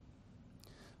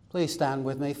Please stand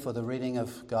with me for the reading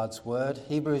of God's Word.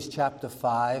 Hebrews chapter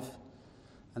 5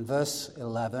 and verse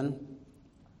 11.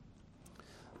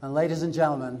 And ladies and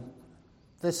gentlemen,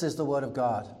 this is the Word of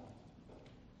God.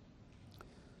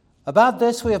 About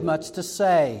this we have much to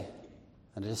say,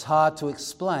 and it is hard to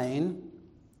explain,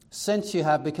 since you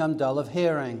have become dull of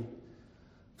hearing.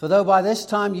 For though by this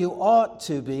time you ought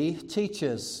to be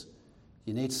teachers,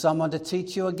 you need someone to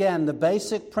teach you again the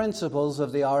basic principles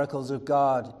of the oracles of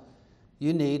God.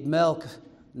 You need milk,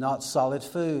 not solid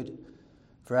food.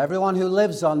 For everyone who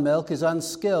lives on milk is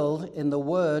unskilled in the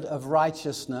word of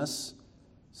righteousness,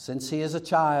 since he is a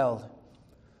child.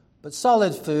 But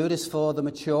solid food is for the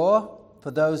mature,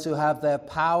 for those who have their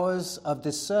powers of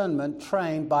discernment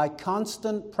trained by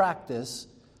constant practice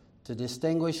to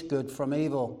distinguish good from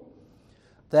evil.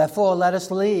 Therefore, let us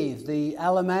leave the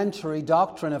elementary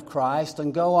doctrine of Christ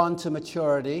and go on to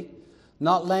maturity,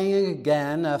 not laying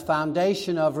again a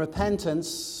foundation of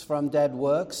repentance from dead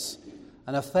works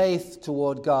and of faith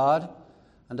toward God,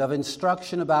 and of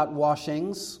instruction about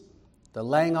washings, the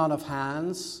laying on of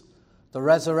hands, the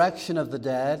resurrection of the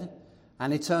dead,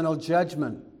 and eternal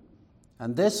judgment.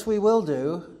 And this we will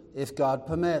do if God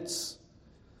permits.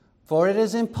 For it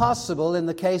is impossible in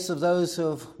the case of those who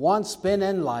have once been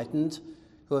enlightened,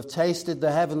 who have tasted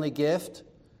the heavenly gift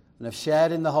and have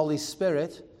shared in the Holy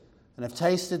Spirit, and have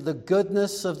tasted the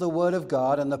goodness of the Word of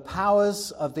God and the powers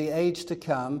of the age to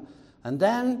come, and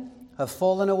then have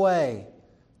fallen away,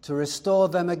 to restore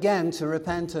them again to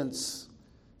repentance,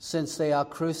 since they are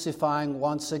crucifying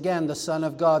once again the Son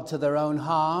of God to their own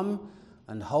harm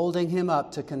and holding him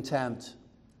up to contempt.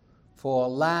 For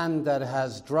land that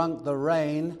has drunk the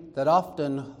rain that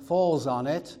often falls on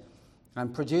it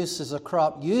and produces a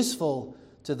crop useful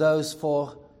to those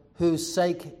for whose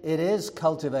sake it is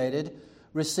cultivated,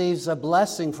 receives a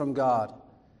blessing from God.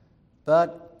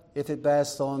 But if it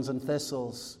bears thorns and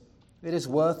thistles, it is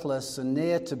worthless and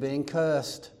near to being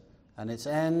cursed, and its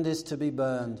end is to be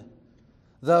burned.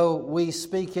 Though we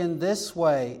speak in this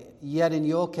way, yet in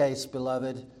your case,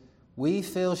 beloved, we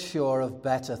feel sure of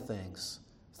better things,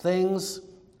 things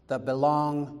that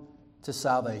belong to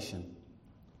salvation.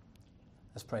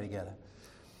 Let's pray together.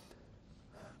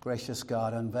 Gracious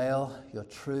God, unveil your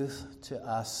truth to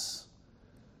us.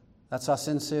 That's our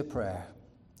sincere prayer.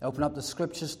 Open up the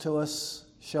Scriptures to us.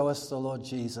 Show us the Lord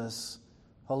Jesus.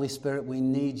 Holy Spirit, we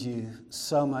need you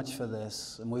so much for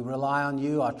this, and we rely on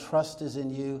you. Our trust is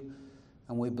in you,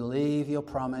 and we believe your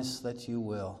promise that you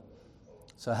will.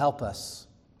 So help us,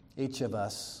 each of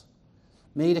us,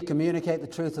 me to communicate the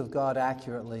truth of God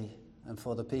accurately, and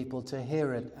for the people to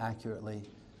hear it accurately,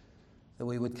 that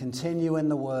we would continue in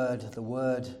the Word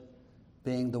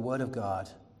being the Word of God,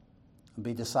 and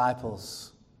be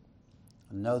disciples,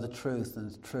 and know the truth, and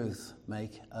the truth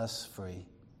make us free.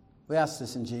 We ask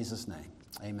this in Jesus' name.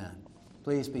 Amen.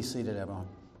 Please be seated, everyone.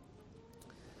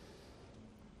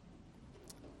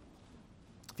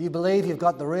 If you believe you've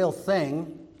got the real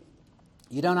thing,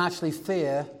 you don't actually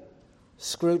fear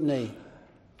scrutiny.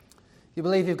 You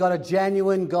believe you've got a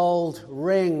genuine gold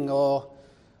ring or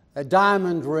a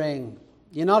diamond ring.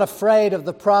 You're not afraid of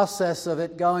the process of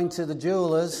it going to the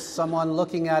jeweler's, someone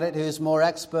looking at it who's more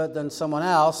expert than someone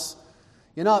else.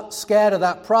 You're not scared of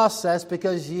that process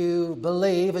because you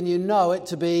believe and you know it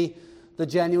to be the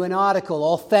genuine article,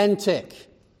 authentic.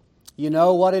 You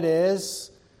know what it is,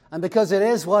 and because it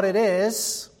is what it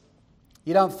is,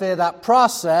 you don't fear that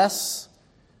process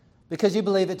because you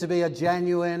believe it to be a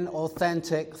genuine,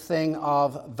 authentic thing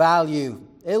of value.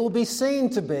 It will be seen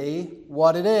to be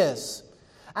what it is.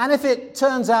 And if it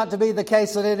turns out to be the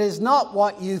case that it is not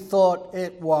what you thought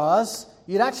it was,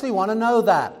 you'd actually want to know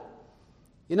that.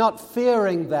 You're not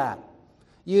fearing that.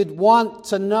 You'd want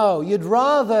to know. You'd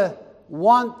rather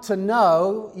want to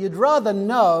know. You'd rather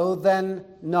know than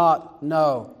not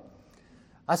know.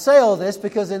 I say all this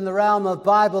because in the realm of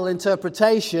Bible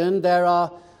interpretation, there are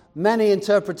many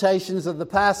interpretations of the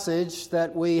passage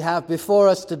that we have before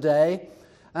us today.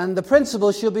 And the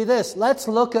principle should be this: let's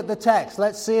look at the text,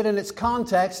 let's see it in its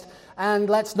context, and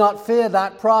let's not fear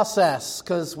that process,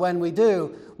 because when we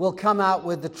do, we'll come out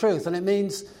with the truth. And it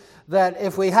means that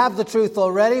if we have the truth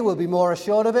already, we'll be more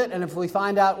assured of it, and if we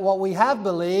find out what we have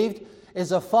believed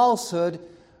is a falsehood,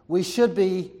 we should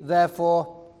be,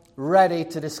 therefore, ready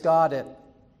to discard it.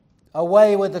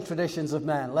 Away with the traditions of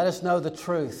men. Let us know the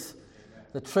truth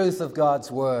of God's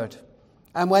Word.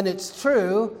 And when it's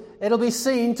true, it'll be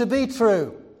seen to be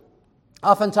true.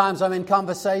 Oftentimes I'm in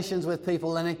conversations with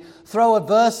people and they throw a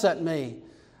verse at me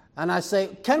And I say,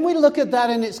 can we look at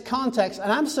that in its context?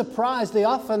 And I'm surprised the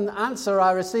often answer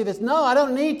I receive is, no, I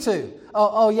don't need to.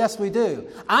 Oh, yes, we do.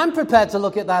 I'm prepared to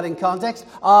look at that in context.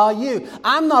 Are you?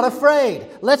 I'm not afraid.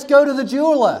 Let's go to the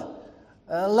jeweler.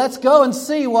 Let's go and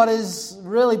see what is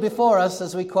really before us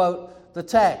as we quote the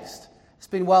text. It's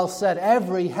been well said,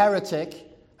 every heretic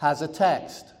has a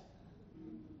text.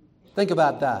 Think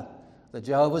about that. The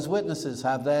Jehovah's Witnesses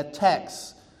have their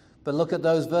texts. But look at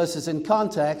those verses in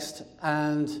context,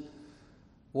 and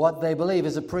what they believe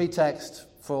is a pretext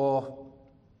for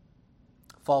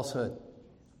falsehood.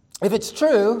 If it's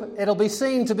true, it'll be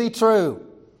seen to be true.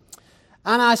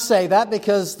 And I say that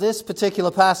because this particular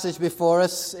passage before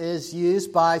us is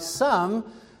used by some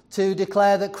to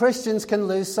declare that Christians can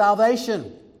lose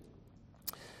salvation.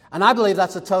 And I believe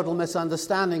that's a total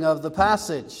misunderstanding of the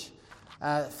passage.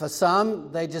 For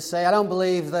some, they just say, I don't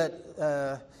believe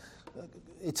that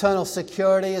eternal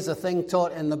security is a thing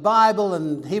taught in the Bible,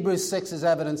 and Hebrews 6 is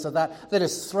evidence of that. They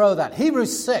just throw that.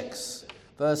 Hebrews 6,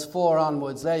 verse 4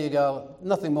 onwards, there you go,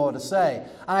 nothing more to say.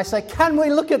 And I say, can we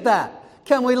look at that?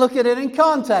 Can we look at it in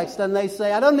context? And they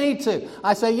say, I don't need to.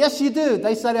 I say, yes, you do.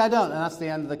 They say, I don't. And that's the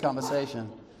end of the conversation.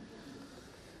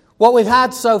 What we've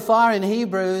had so far in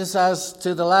Hebrews, as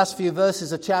to the last few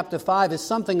verses of chapter 5, is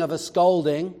something of a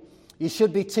scolding. You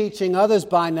should be teaching others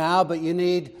by now, but you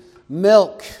need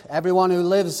milk. Everyone who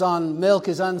lives on milk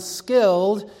is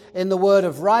unskilled in the word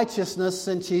of righteousness,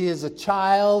 since he is a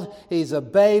child, he's a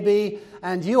baby,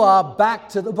 and you are back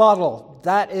to the bottle.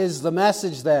 That is the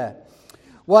message there.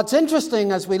 What's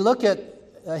interesting as we look at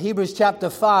Hebrews chapter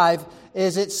 5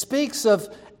 is it speaks of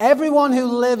everyone who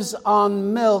lives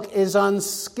on milk is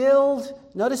unskilled,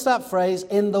 notice that phrase,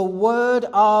 in the word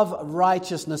of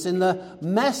righteousness, in the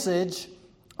message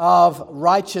of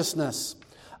righteousness.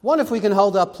 I wonder if we can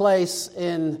hold our place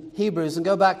in Hebrews and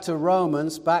go back to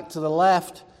Romans, back to the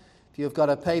left, if you've got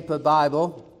a paper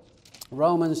Bible.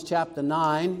 Romans chapter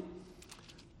 9.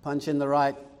 Punch in the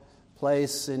right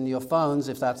place in your phones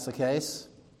if that's the case.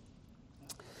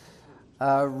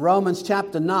 Romans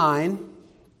chapter 9.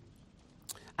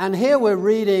 And here we're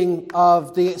reading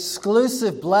of the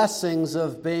exclusive blessings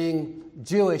of being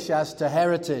Jewish as to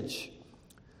heritage.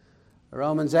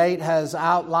 Romans 8 has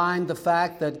outlined the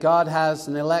fact that God has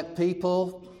an elect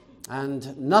people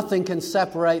and nothing can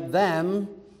separate them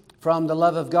from the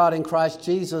love of God in Christ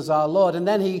Jesus our Lord. And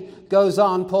then he goes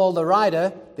on, Paul the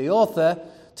writer, the author,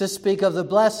 to speak of the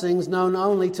blessings known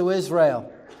only to Israel.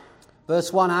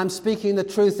 Verse 1, I'm speaking the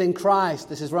truth in Christ.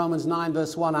 This is Romans 9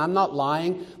 verse 1. I'm not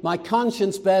lying. My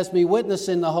conscience bears me witness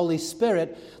in the Holy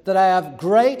Spirit that I have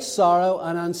great sorrow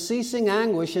and unceasing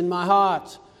anguish in my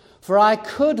heart. For I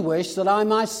could wish that I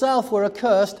myself were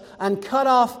accursed and cut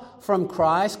off from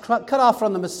Christ, cut off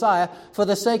from the Messiah, for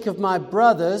the sake of my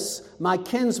brothers, my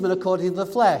kinsmen according to the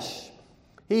flesh.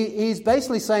 He's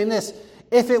basically saying this,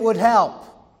 if it would help,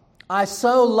 I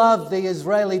so love the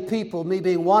Israeli people, me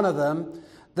being one of them,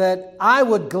 that I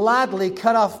would gladly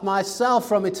cut off myself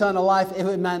from eternal life if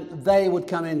it meant they would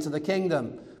come into the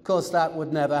kingdom. Of course, that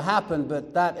would never happen,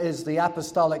 but that is the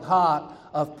apostolic heart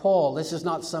of Paul. This is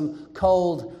not some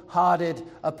cold-hearted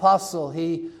apostle.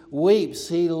 He weeps,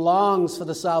 he longs for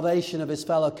the salvation of his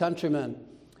fellow countrymen.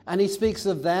 And he speaks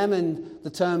of them in the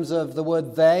terms of the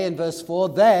word they in verse 4.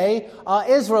 They are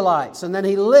Israelites. And then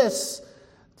he lists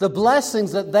the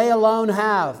blessings that they alone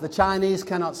have. The Chinese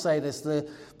cannot say this. The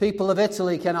people of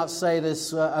Italy cannot say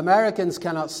this. Americans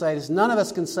cannot say this. None of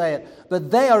us can say it.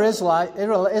 But they are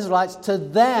Israelites. To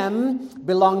them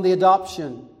belong the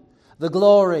adoption, the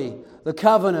glory, the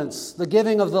covenants, the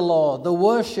giving of the law, the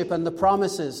worship and the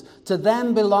promises. To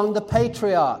them belong the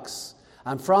patriarchs.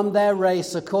 And from their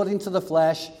race, according to the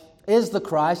flesh, is the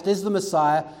Christ, is the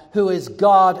Messiah, who is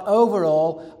God over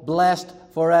all, blessed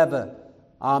forever.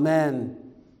 Amen.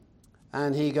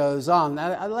 And he goes on.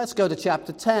 Now, let's go to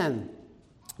chapter 10.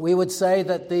 We would say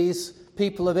that these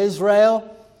people of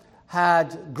Israel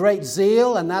had great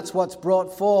zeal, and that's what's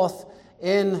brought forth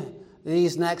in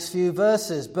these next few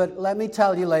verses. But let me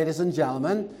tell you, ladies and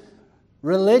gentlemen,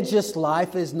 religious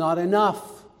life is not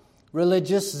enough.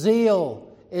 Religious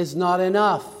zeal is not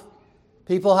enough.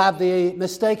 People have the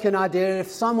mistaken idea if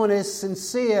someone is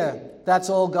sincere, that's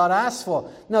all God asks for.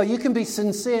 No, you can be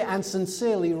sincere and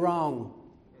sincerely wrong.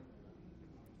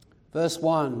 Verse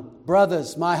 1,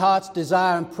 brothers, my heart's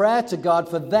desire and prayer to God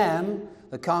for them,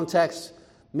 the context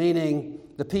meaning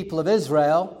the people of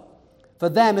Israel, for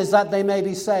them is that they may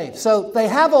be saved. So they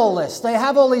have all this. They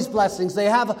have all these blessings. They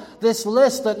have this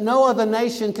list that no other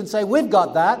nation can say, we've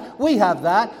got that, we have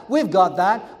that, we've got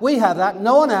that, we have that.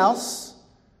 No one else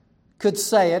could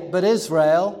say it but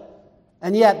Israel,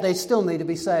 and yet they still need to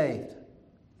be saved.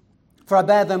 For I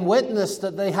bear them witness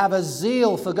that they have a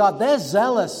zeal for God. They're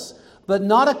zealous, but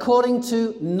not according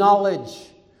to knowledge.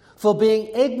 For being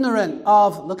ignorant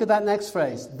of, look at that next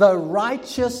phrase, the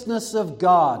righteousness of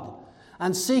God,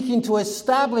 and seeking to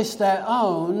establish their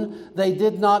own, they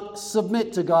did not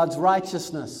submit to God's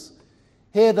righteousness.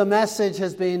 Here the message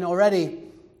has been already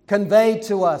conveyed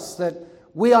to us that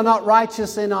we are not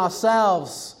righteous in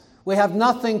ourselves. We have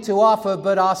nothing to offer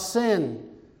but our sin.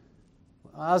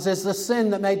 Ours is the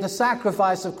sin that made the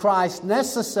sacrifice of Christ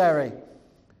necessary.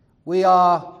 We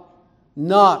are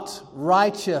not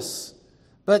righteous,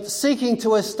 but seeking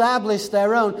to establish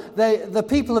their own. The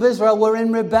people of Israel were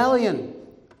in rebellion.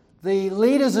 The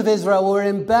leaders of Israel were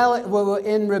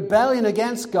in rebellion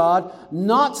against God,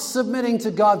 not submitting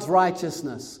to God's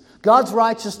righteousness. God's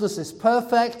righteousness is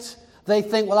perfect. They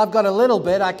think, well, I've got a little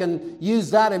bit. I can use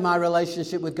that in my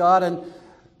relationship with God. And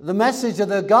the message of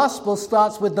the gospel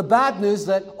starts with the bad news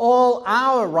that all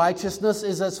our righteousness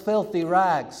is as filthy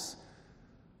rags.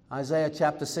 Isaiah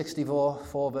chapter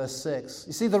 64, verse 6.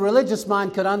 You see, the religious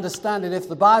mind could understand it if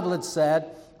the Bible had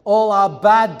said, all our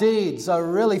bad deeds are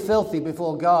really filthy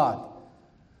before God.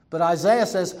 But Isaiah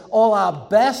says, all our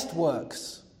best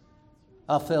works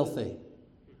are filthy.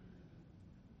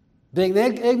 Being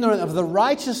ignorant of the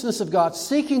righteousness of God,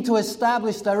 seeking to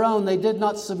establish their own, they did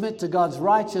not submit to God's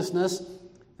righteousness.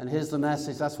 And here's the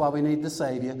message. That's why we need the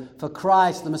Savior. For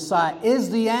Christ, the Messiah, is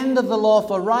the end of the law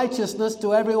for righteousness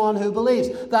to everyone who believes.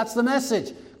 That's the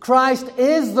message. Christ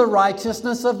is the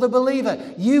righteousness of the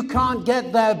believer. You can't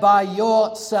get there by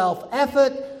your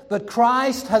self-effort, but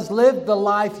Christ has lived the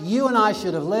life you and I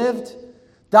should have lived,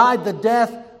 died the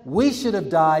death we should have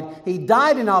died. He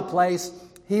died in our place.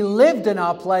 He lived in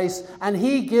our place, and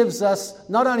He gives us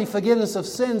not only forgiveness of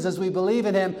sins as we believe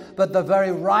in Him, but the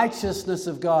very righteousness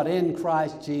of God in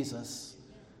Christ Jesus.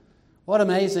 What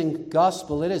amazing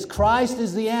gospel it is. Christ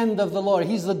is the end of the law.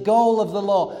 He's the goal of the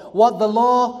law. What the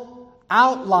law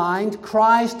outlined,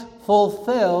 Christ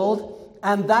fulfilled,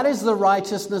 and that is the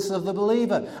righteousness of the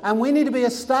believer. And we need to be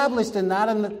established in that.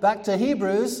 And back to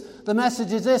Hebrews, the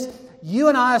message is this. You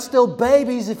and I are still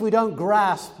babies if we don't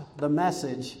grasp the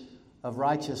message of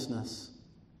righteousness.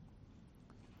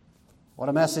 What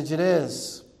a message it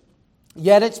is.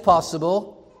 Yet it's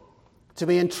possible to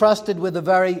be entrusted with the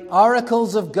very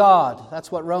oracles of God.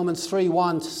 That's what Romans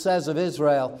 3:1 says of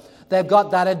Israel. They've got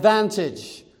that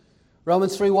advantage.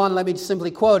 Romans 3:1, let me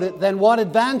simply quote it. Then what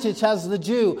advantage has the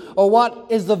Jew? Or what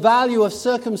is the value of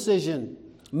circumcision?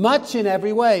 Much in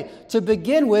every way. To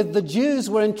begin with, the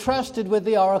Jews were entrusted with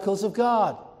the oracles of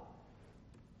God.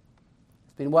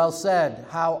 It's been well said,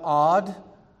 how odd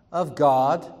of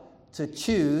God to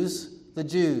choose the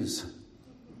Jews.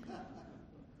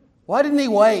 Why didn't He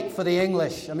wait for the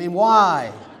English? I mean,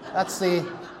 why? That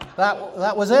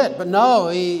was it. But no,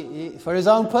 he for His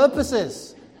own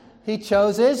purposes, He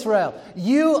chose Israel.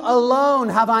 You alone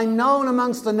have I known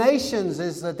amongst the nations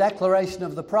is the declaration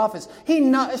of the prophets.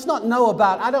 It's not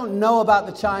I don't know about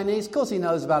the Chinese. Of course He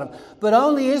knows about them. But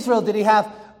only Israel did He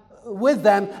have with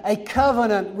them a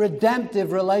covenant,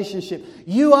 redemptive relationship.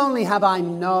 You only have I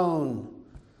known.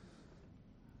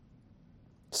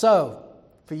 So,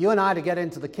 for you and I to get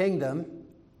into the kingdom,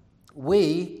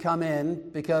 we come in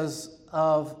because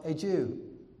of a Jew.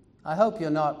 I hope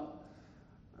you're not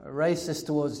racist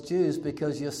towards Jews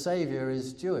because your Savior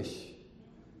is Jewish.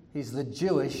 He's the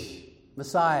Jewish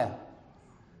Messiah.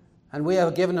 And we are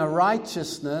given a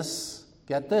righteousness,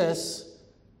 get this,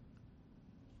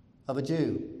 of a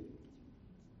Jew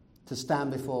to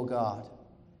stand before God.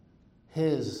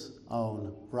 His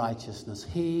own righteousness.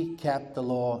 He kept the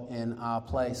law in our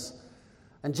place.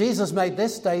 And Jesus made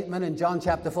this statement in John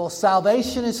chapter 4,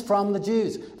 salvation is from the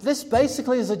Jews. This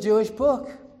basically is a Jewish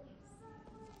book.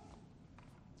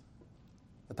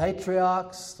 The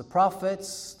patriarchs, the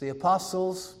prophets, the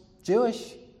apostles,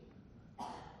 Jewish.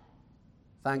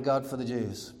 Thank God for the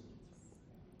Jews.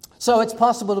 So it's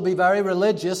possible to be very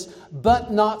religious,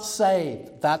 but not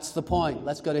saved. That's the point.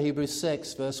 Let's go to Hebrews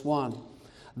 6, verse 1.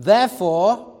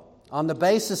 Therefore, on the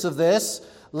basis of this,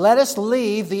 let us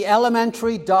leave the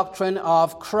elementary doctrine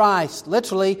of Christ.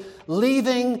 Literally,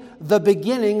 leaving the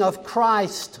beginning of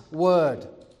Christ's word.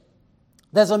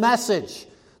 There's a message.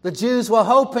 The Jews were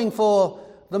hoping for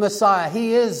the Messiah.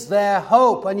 He is their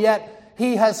hope, and yet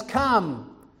He has come.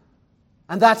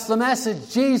 And that's the message.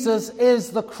 Jesus is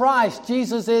the Christ.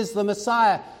 Jesus is the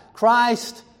Messiah.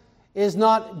 Christ is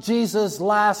not Jesus'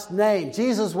 last name.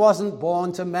 Jesus wasn't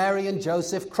born to Mary and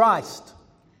Joseph Christ.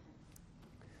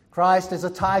 Christ is a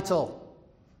title.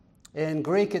 In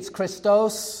Greek, it's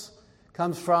Christos.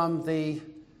 Comes from the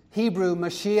Hebrew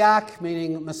Mashiach,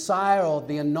 meaning Messiah or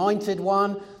the Anointed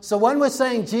One. So when we're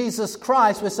saying Jesus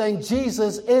Christ, we're saying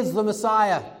Jesus is the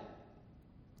Messiah.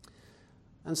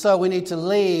 And so we need to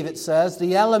leave, it says,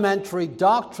 the elementary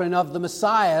doctrine of the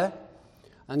Messiah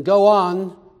and go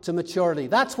on to maturity.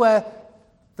 That's where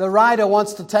the writer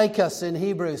wants to take us in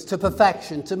Hebrews, to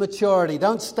perfection, to maturity.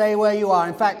 Don't stay where you are.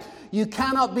 In fact, you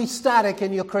cannot be static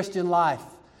in your Christian life.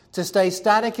 To stay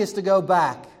static is to go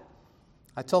back.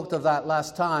 I talked of that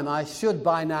last time. I should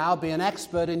by now be an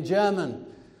expert in German.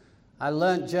 I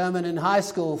learnt German in high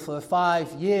school for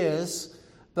 5 years,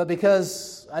 but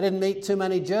because I didn't meet too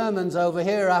many Germans over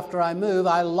here after I moved,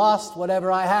 I lost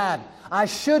whatever I had. I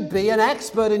should be an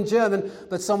expert in German,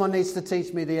 but someone needs to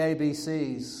teach me the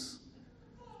ABCs.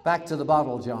 Back to the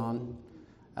bottle, John,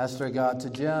 as regard to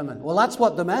German. Well, that's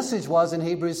what the message was in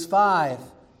Hebrews 5.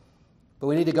 But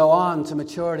we need to go on to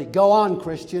maturity. Go on,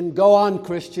 Christian. Go on,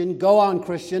 Christian. Go on,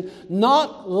 Christian.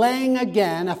 Not laying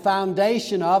again a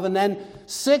foundation of, and then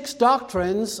 6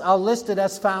 doctrines are listed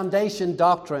as foundation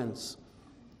doctrines.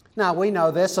 Now, we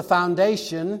know this. A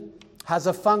foundation has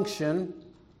a function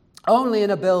only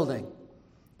in a building.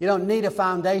 You don't need a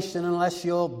foundation unless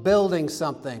you're building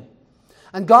something.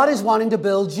 And God is wanting to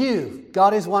build you.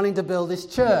 God is wanting to build His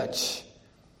church.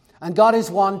 And God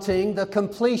is wanting the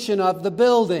completion of the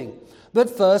building. But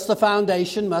first, the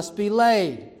foundation must be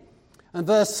laid. And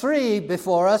verse 3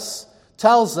 before us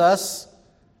tells us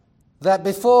that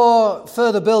before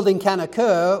further building can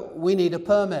occur, we need a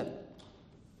permit.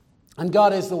 And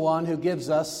God is the one who gives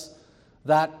us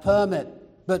that permit.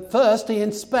 But first, He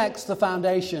inspects the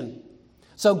foundation.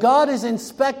 So God is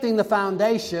inspecting the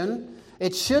foundation.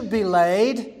 It should be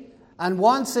laid. And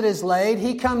once it is laid,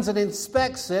 He comes and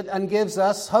inspects it and gives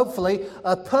us, hopefully,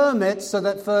 a permit so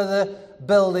that further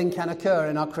building can occur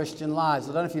in our Christian lives.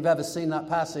 I don't know if you've ever seen that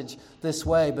passage this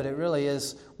way, but it really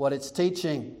is what it's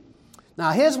teaching.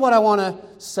 Now, here's what I want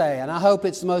to say, and I hope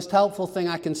it's the most helpful thing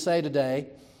I can say today.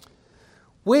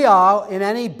 We are, in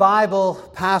any Bible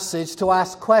passage, to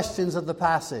ask questions of the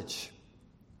passage.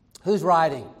 Who's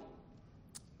writing?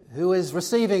 Who is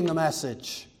receiving the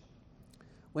message?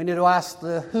 We need to ask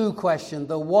the who question,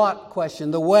 the what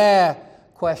question, the where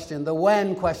question, the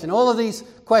when question, all of these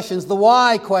questions, the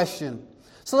why question.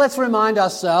 So let's remind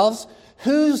ourselves,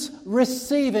 who's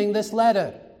receiving this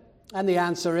letter? And the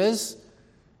answer is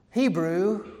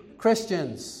Hebrew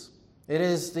Christians. It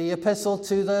is the epistle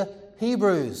to the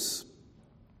Hebrews.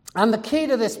 And the key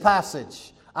to this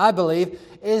passage, I believe,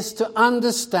 is to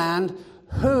understand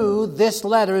who this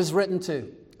letter is written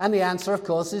to. And the answer, of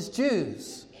course, is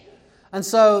Jews. And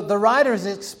so the writer is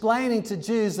explaining to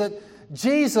Jews that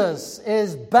Jesus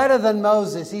is better than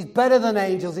Moses. He's better than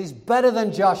angels. He's better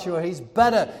than Joshua. He's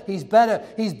better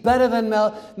than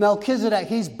Melchizedek.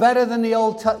 He's better than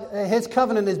his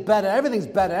covenant is better. Everything's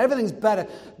better. Everything's better.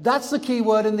 That's the key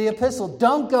word in the epistle.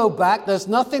 Don't go back. There's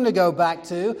nothing to go back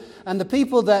to. And the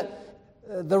people that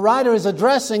the writer is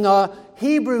addressing are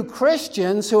Hebrew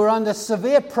Christians who are under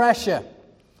severe pressure.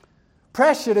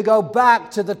 Pressure to go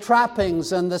back to the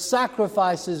trappings and the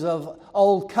sacrifices of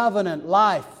old covenant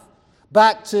life.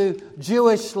 Back to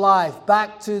Jewish life,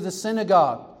 back to the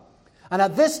synagogue. And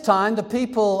at this time, the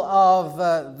people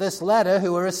of this letter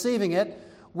who were receiving it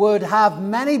would have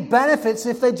many benefits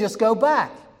if they just go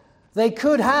back. They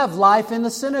could have life in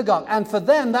the synagogue. And for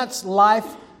them, that's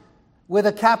life with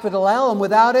a capital L. And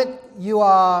without it, you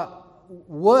are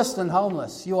worse than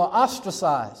homeless. You are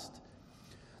ostracized.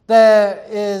 There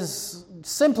is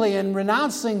simply in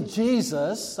renouncing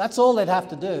Jesus, that's all they'd have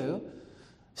to do.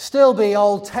 Still be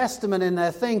Old Testament in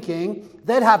their thinking.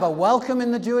 They'd have a welcome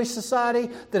in the Jewish society.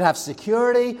 They'd have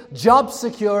security, job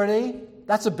security.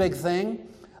 That's a big thing.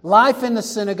 Life in the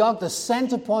synagogue, the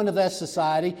center point of their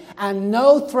society, and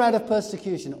no threat of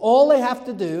persecution. All they have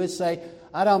to do is say,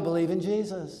 I don't believe in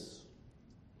Jesus.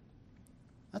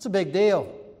 That's a big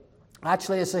deal.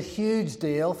 Actually, it's a huge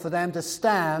deal for them to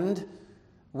stand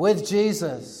with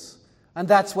Jesus. And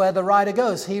that's where the writer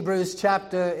goes. Hebrews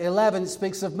chapter 11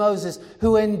 speaks of Moses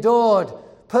who endured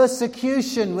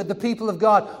persecution with the people of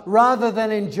God rather than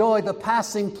enjoy the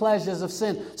passing pleasures of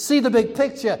sin. See the big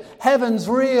picture. Heaven's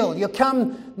real. You've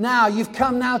come now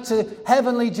to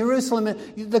heavenly Jerusalem.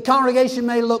 The congregation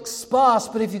may look sparse,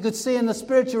 but if you could see in the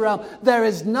spiritual realm, there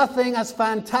is nothing as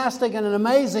fantastic and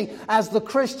amazing as the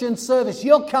Christian service.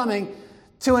 You're coming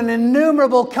to an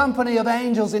innumerable company of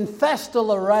angels in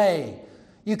festal array.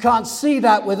 You can't see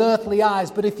that with earthly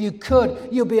eyes, but if you could,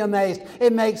 you'll be amazed.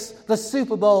 It makes the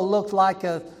Super Bowl look like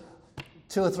 2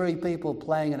 or 3 people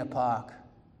playing in a park.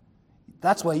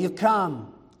 That's where you've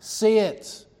come. See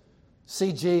it.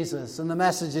 See Jesus. And the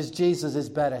message is Jesus is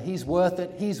better. He's worth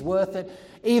it. He's worth it.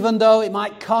 Even though it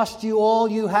might cost you all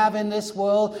you have in this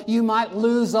world, you might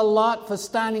lose a lot for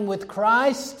standing with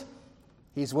Christ,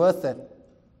 He's worth it.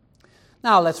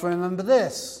 Now let's remember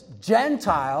this.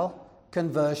 Gentile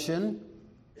conversion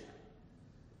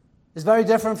is very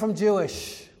different from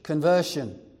Jewish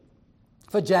conversion.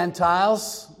 For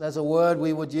Gentiles, there's a word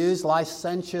we would use,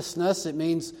 licentiousness. It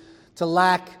means to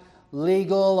lack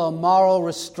legal or moral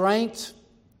restraint.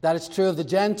 That is true of the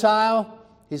Gentile.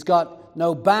 He's got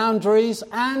no boundaries,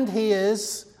 and he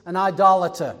is an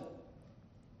idolater.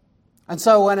 And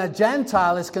so when a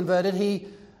Gentile is converted, he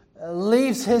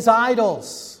leaves his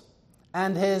idols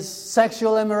and his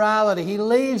sexual immorality. He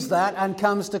leaves that and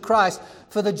comes to Christ.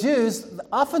 For the Jews,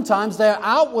 oftentimes they're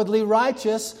outwardly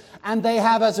righteous, and they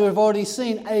have, as we've already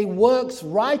seen, a works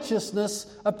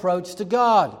righteousness approach to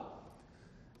God.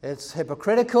 It's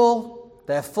hypocritical.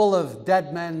 They're full of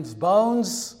dead men's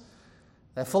bones.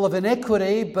 They're full of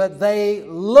iniquity, but they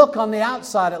look on the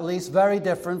outside at least very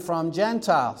different from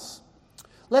Gentiles.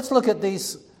 Let's look at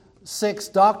these 6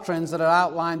 doctrines that are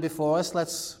outlined before us.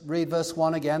 Let's read verse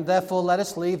 1 again. Therefore, let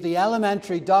us leave the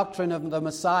elementary doctrine of the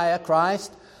Messiah,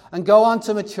 Christ, and go on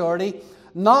to maturity,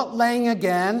 not laying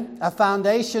again a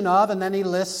foundation of, and then he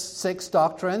lists 6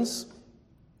 doctrines: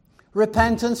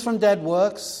 repentance from dead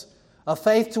works, of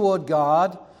faith toward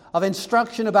God, of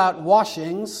instruction about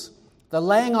washings, the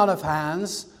laying on of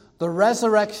hands, the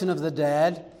resurrection of the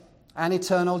dead, and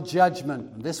eternal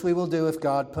judgment. This we will do if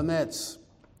God permits.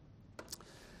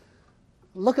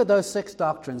 Look at those 6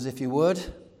 doctrines, if you would.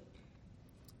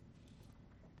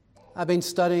 I've been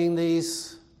studying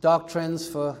these doctrines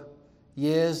for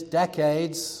years,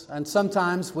 decades, and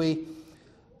sometimes we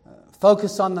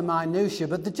focus on the minutiae.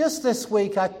 But just this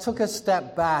week, I took a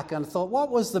step back and thought,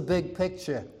 what was the big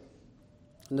picture?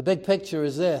 And the big picture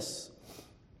is this.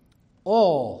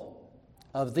 All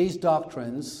of these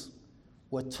doctrines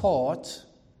were taught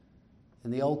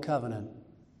in the Old Covenant.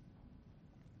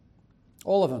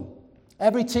 All of them.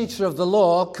 Every teacher of the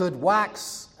law could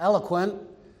wax eloquent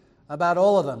about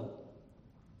all of them.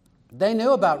 They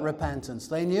knew about repentance.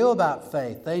 They knew about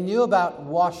faith. They knew about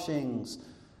washings.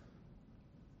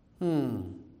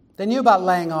 They knew about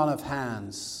laying on of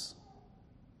hands.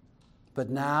 But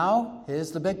now,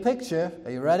 here's the big picture. Are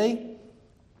you ready?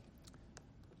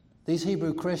 These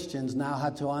Hebrew Christians now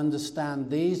had to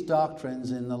understand these doctrines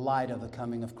in the light of the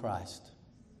coming of Christ.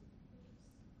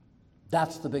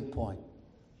 That's the big point.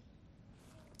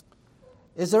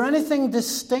 Is there anything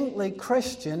distinctly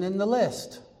Christian in the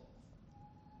list?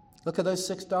 Look at those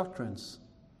 6 doctrines.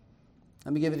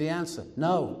 Let me give you the answer.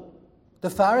 No. The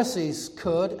Pharisees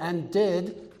could and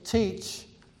did teach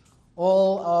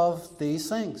all of these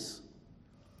things.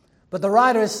 But the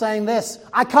writer is saying this: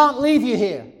 I can't leave you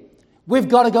here. We've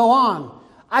got to go on.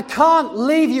 I can't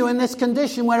leave you in this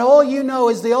condition where all you know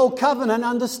is the Old Covenant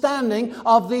understanding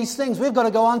of these things. We've got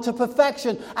to go on to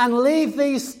perfection and leave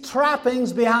these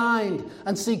trappings behind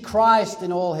and see Christ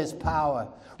in all His power.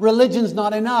 Religion's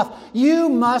not enough. You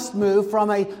must move from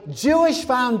a Jewish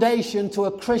foundation to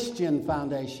a Christian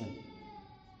foundation.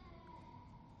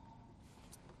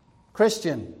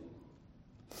 Christian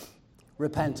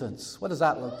repentance. What does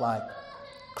that look like?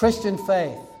 Christian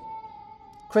faith.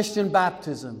 Christian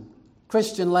baptism.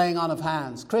 Christian laying on of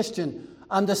hands. Christian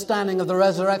understanding of the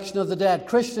resurrection of the dead.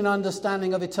 Christian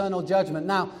understanding of eternal judgment.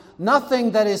 Now,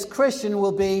 nothing that is Christian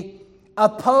will be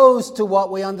opposed to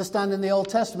what we understand in the Old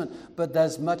Testament, but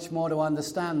there's much more to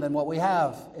understand than what we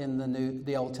have in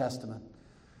the Old Testament.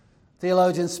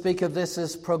 Theologians speak of this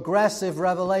as progressive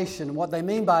revelation. What they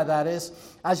mean by that is,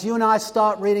 as you and I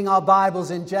start reading our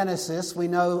Bibles in Genesis, we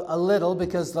know a little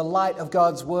because the light of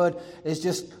God's Word is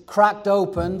just cracked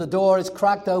open. The door is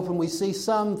cracked open. We see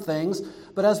some things.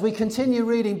 But as we continue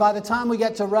reading, by the time we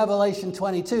get to Revelation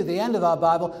 22, the end of our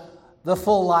Bible, the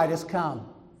full light has come.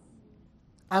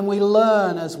 And we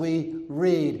learn as we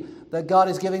read that God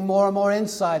is giving more and more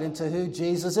insight into who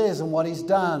Jesus is and what He's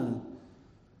done.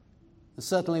 And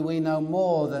certainly we know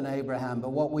more than Abraham,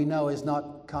 but what we know is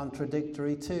not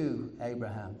contradictory to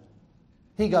Abraham.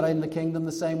 He got in the kingdom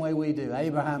the same way we do.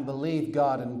 Abraham believed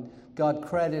God, and God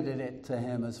credited it to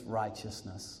him as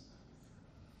righteousness.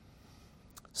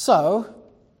 So,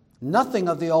 nothing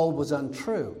of the old was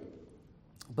untrue,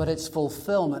 but its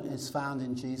fulfillment is found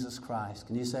in Jesus Christ.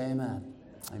 Can you say amen?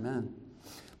 Amen.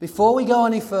 Before we go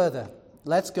any further,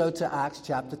 let's go to Acts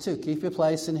chapter 2. Keep your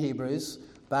place in Hebrews.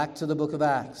 Back to the book of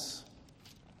Acts.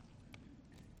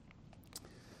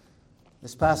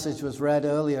 This passage was read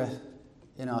earlier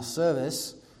in our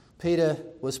service. Peter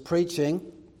was preaching.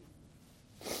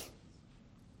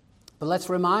 But let's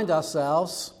remind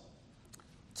ourselves,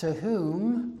 to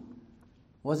whom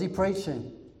was he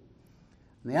preaching?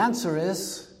 And the answer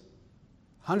is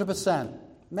 100%.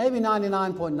 Maybe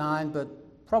 99.9,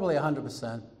 but probably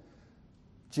 100%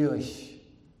 Jewish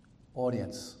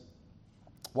audience.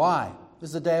 Why? It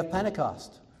was the day of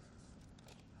Pentecost.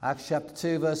 Acts chapter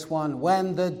 2, verse 1.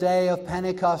 When the day of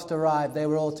Pentecost arrived, they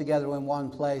were all together in one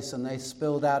place and they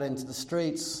spilled out into the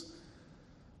streets.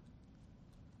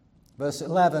 Verse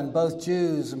 11, both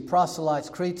Jews and proselytes,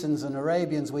 Cretans and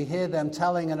Arabians, we hear them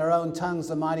telling in our own tongues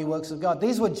the mighty works of God.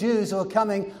 These were Jews who were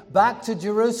coming back to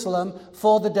Jerusalem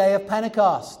for the day of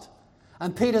Pentecost.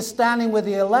 And Peter, standing with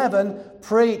the 11,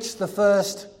 preached the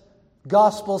first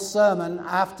gospel sermon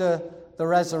after the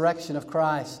resurrection of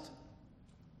Christ.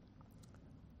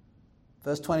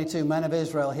 Verse 22, men of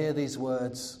Israel, hear these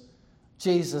words.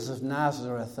 Jesus of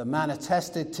Nazareth, a man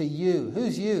attested to you.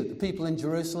 Who's you? The people in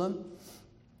Jerusalem.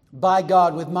 By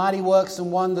God, with mighty works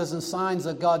and wonders and signs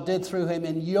that God did through him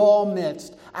in your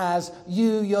midst, as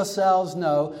you yourselves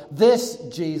know, this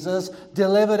Jesus,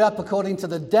 delivered up according to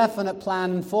the definite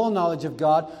plan and foreknowledge of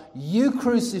God, you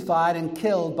crucified and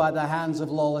killed by the hands of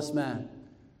lawless men.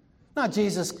 Now,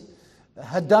 Jesus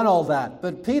had done all that,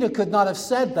 but Peter could not have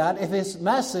said that if his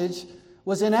message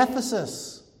was in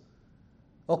Ephesus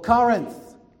or Corinth.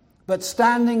 But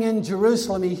standing in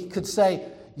Jerusalem, he could say,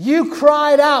 you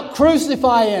cried out,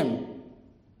 crucify him.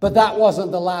 But that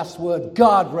wasn't the last word.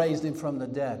 God raised him from the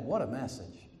dead. What a message.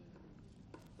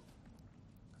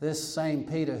 This same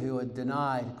Peter who had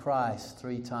denied Christ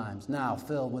 3 times, now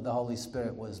filled with the Holy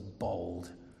Spirit, was bold.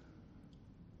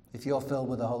 If you're filled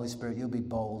with the Holy Spirit, you'll be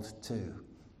bold too.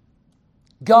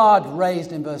 God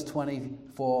raised in verse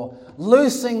 24,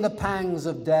 loosing the pangs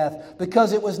of death,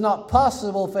 because it was not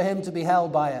possible for him to be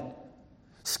held by it.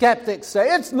 Skeptics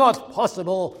say, it's not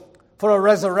possible for a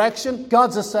resurrection.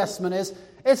 God's assessment is,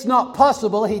 it's not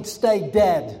possible he'd stay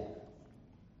dead.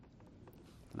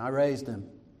 And I raised him.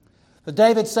 But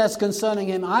David says concerning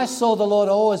him, I saw the Lord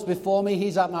always before me.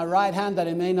 He's at my right hand that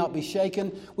he may not be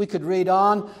shaken. We could read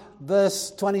on. Verse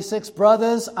 26,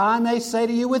 brothers, I may say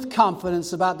to you with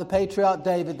confidence about the patriarch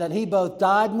David that he both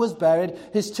died and was buried.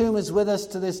 His tomb is with us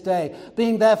to this day.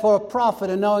 Being therefore a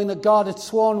prophet and knowing that God had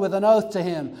sworn with an oath to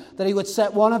him that he would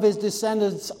set one of his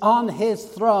descendants on his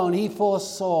throne, he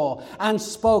foresaw and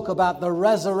spoke about the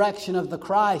resurrection of the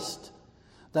Christ,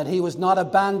 that he was not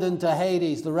abandoned to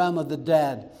Hades, the realm of the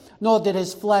dead, nor did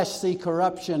his flesh see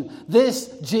corruption. This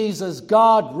Jesus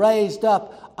God raised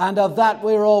up, and of that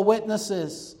we're all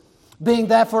witnesses. Being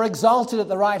therefore exalted at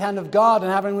the right hand of God,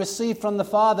 and having received from the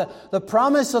Father the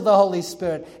promise of the Holy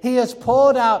Spirit, he has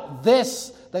poured out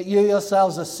this that you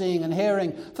yourselves are seeing and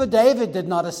hearing. For David did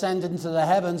not ascend into the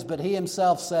heavens, but he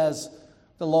himself says,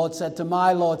 the Lord said to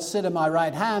my Lord, sit at my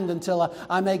right hand until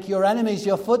I make your enemies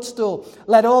your footstool.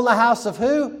 Let all the house of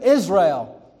who?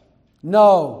 Israel.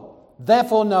 Know,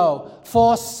 therefore know,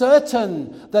 for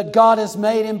certain that God has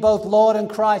made him both Lord and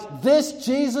Christ. This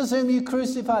Jesus whom you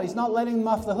crucified. He's not letting them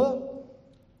off the hook.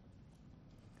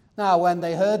 Now, when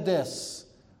they heard this,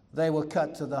 they were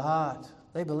cut to the heart.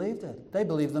 They believed it. They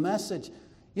believed the message.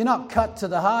 You're not cut to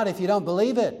the heart if you don't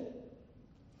believe it.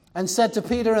 And said to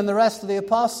Peter and the rest of the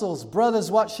apostles,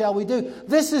 brothers, what shall we do?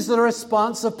 This is the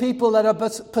response of people that are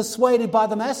persuaded by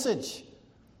the message.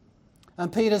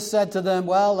 And Peter said to them,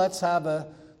 well, let's have a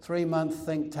 3-month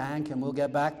think tank and we'll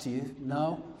get back to you.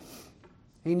 No.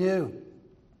 He knew.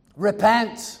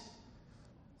 Repent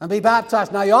and be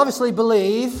baptized. Now, you obviously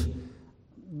believe,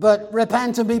 but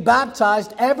repent and be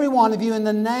baptized, every one of you, in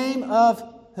the name of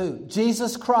who?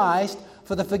 Jesus Christ,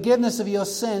 for the forgiveness of your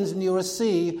sins, and you'll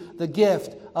receive the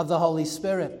gift of the Holy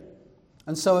Spirit.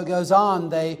 And so it goes on.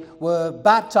 They were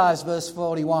baptized, verse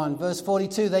 41. Verse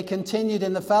 42, they continued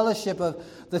in the fellowship of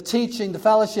the teaching, the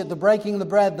fellowship, the breaking of the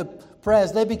bread, the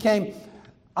prayers. They became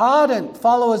ardent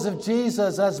followers of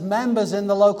Jesus as members in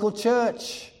the local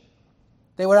church.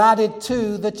 They were added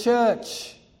to the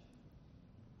church.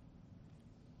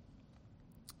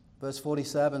 Verse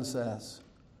 47 says,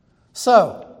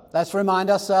 so, let's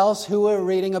remind ourselves who we're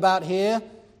reading about here.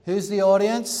 Who's the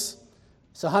audience?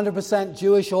 It's a 100%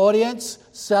 Jewish audience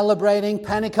celebrating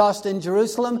Pentecost in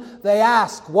Jerusalem. They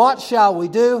ask, what shall we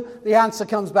do? The answer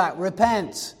comes back,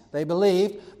 repent. They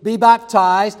believed, be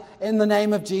baptized in the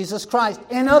name of Jesus Christ.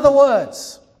 In other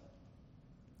words,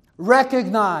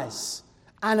 recognize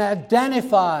and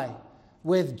identify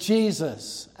with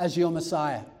Jesus as your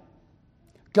Messiah.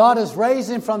 God has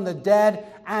raised him from the dead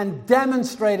and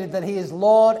demonstrated that he is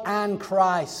Lord and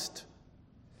Christ,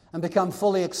 and become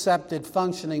fully accepted,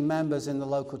 functioning members in the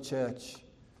local church.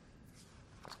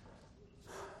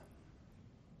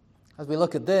 As we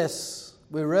look at this,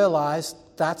 we realize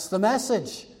that's the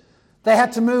message. They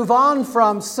had to move on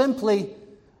from simply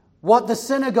what the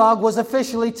synagogue was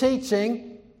officially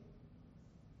teaching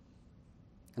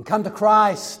and come to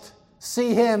Christ.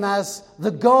 See him as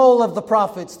the goal of the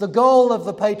prophets, the goal of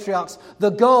the patriarchs, the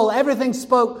goal. Everything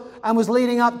spoke and was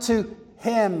leading up to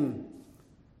him.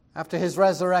 After his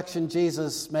resurrection,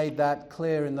 Jesus made that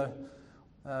clear in the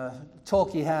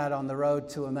talk he had on the road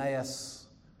to Emmaus,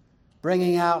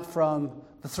 bringing out from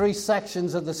the 3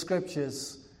 sections of the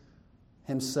Scriptures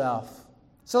himself.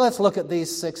 So let's look at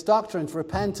these 6 doctrines.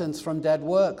 Repentance from dead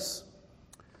works.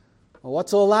 Well,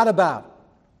 what's all that about?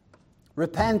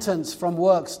 Repentance from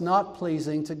works not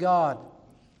pleasing to God.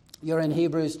 You're in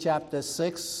Hebrews chapter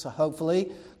 6,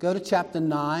 hopefully. Go to chapter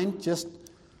 9, just a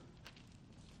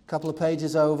couple of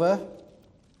pages over.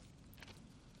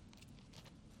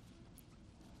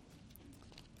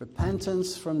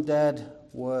 Repentance from dead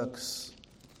works.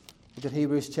 Look at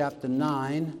Hebrews chapter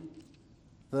 9,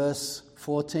 verse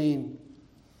 14.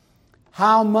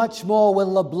 How much more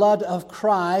will the blood of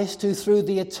Christ, who through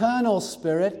the eternal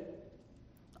Spirit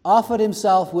offered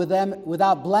himself with them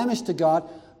without blemish to God,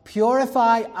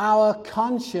 purify our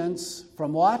conscience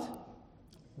from what?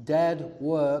 Dead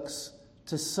works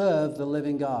to serve the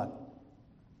living God.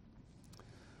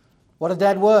 What are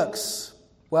dead works?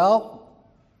 Well,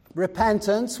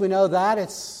 repentance, we know that.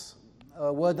 It's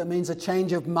a word that means a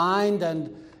change of mind, and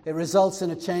it results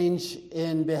in a change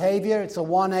in behavior. It's a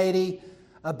 180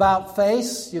 about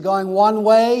face. You're going one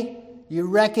way, you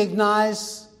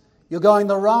recognize you're going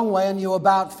the wrong way, and you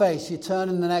about face. You turn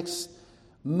in the next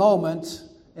moment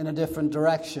in a different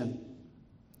direction.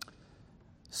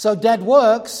 So dead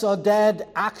works are dead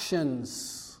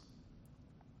actions.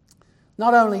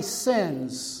 Not only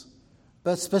sins,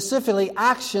 but specifically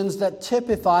actions that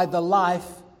typify the life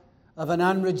of an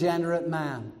unregenerate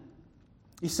man.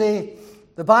 You see,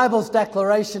 the Bible's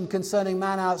declaration concerning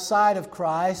man outside of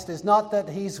Christ is not that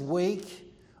he's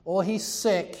weak or he's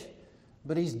sick,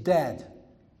 but he's dead.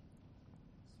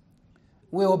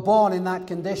 We were born in that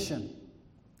condition.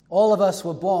 All of us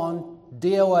were born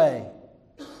DOA,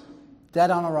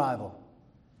 dead on arrival.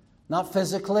 Not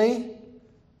physically,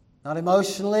 not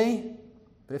emotionally,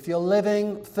 but if you're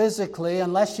living physically,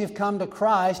 unless you've come to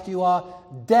Christ, you are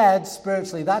dead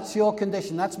spiritually. That's your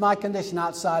condition. That's my condition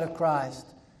outside of Christ.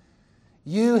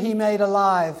 You he made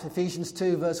alive, Ephesians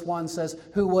 2 verse 1 says,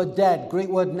 who were dead. Greek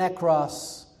word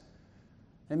nekros.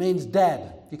 It means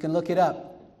dead. You can look it up.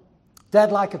 Dead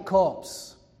like a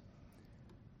corpse.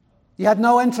 You had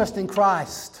no interest in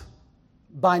Christ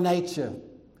by nature.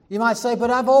 You might say,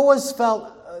 but I've always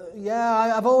felt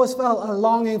a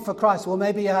longing for Christ. Well,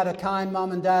 maybe you had a kind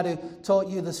mom and dad who taught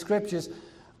you the Scriptures.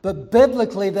 But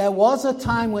biblically, there was a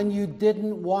time when you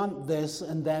didn't want this,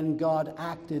 and then God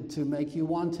acted to make you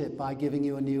want it by giving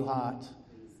you a new heart.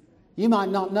 You might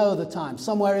not know the time.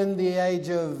 Somewhere in the age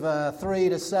of 3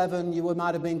 to 7, you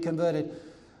might have been converted.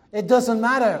 It doesn't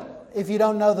matter if you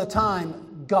don't know the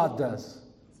time. God does.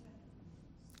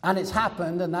 And it's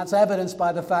happened, and that's evidenced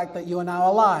by the fact that you are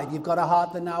now alive. You've got a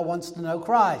heart that now wants to know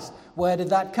Christ. Where did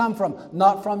that come from?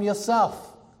 Not from yourself.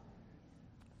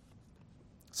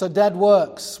 So dead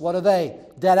works, what are they?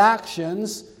 Dead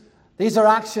actions. These are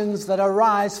actions that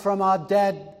arise from our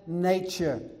dead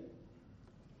nature.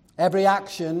 Every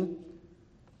action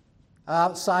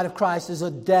outside of Christ is a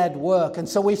dead work, and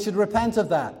so we should repent of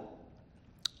that.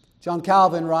 John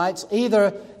Calvin writes,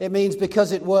 either it means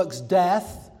because it works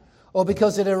death, or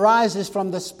because it arises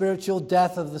from the spiritual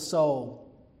death of the soul.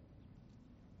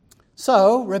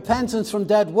 So, repentance from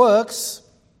dead works,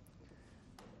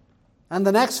 and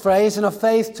the next phrase, and a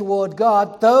faith toward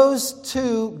God, those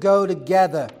two go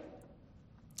together.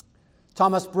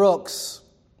 Thomas Brooks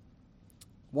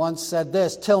once said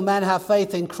this, till men have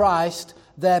faith in Christ,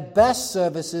 their best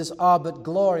services are but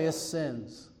glorious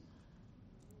sins.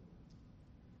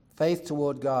 Faith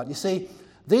toward God. You see,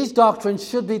 these doctrines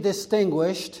should be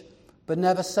distinguished but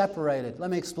never separated. Let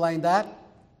me explain that.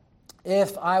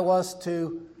 If I was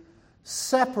to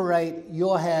separate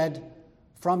your head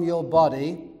from your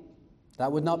body,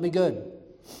 that would not be good.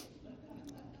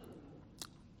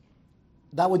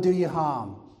 That would do you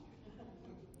harm.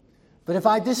 But if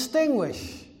I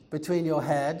distinguish between your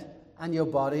head and your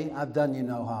body, I've done you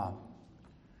no harm.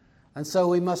 And so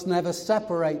we must never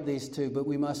separate these two, but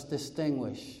we must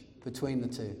distinguish between the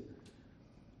two.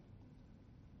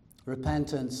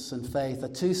 Repentance and faith are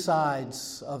two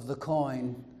sides of the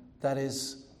coin that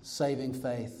is saving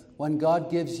faith. When God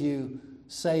gives you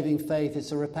saving faith,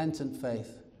 it's a repentant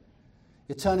faith.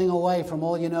 You're turning away from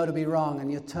all you know to be wrong,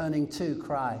 and you're turning to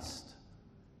Christ.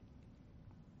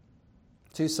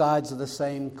 Two sides of the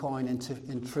same coin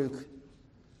in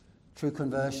true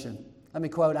conversion. Let me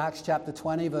quote Acts chapter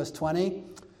 20, verse 20,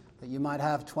 that you might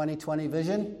have 20/20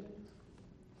 vision.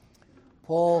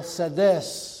 Paul said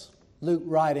this, Luke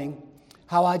writing,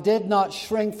 how I did not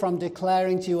shrink from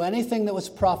declaring to you anything that was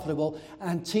profitable,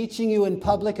 and teaching you in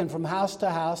public and from house to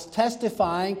house,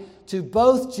 testifying to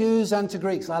both Jews and to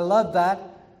Greeks. I love that.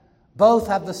 Both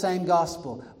have the same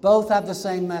gospel. Both have the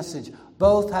same message.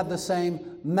 Both have the same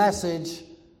message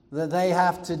that they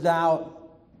have to now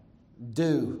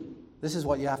do. This is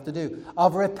what you have to do.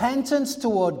 Of repentance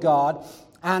toward God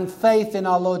and faith in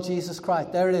our Lord Jesus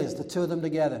Christ. There it is, the two of them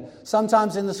together.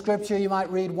 Sometimes in the scripture you might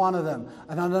read one of them,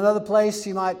 and on another place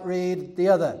you might read the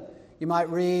other. You might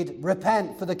read,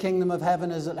 repent, for the kingdom of heaven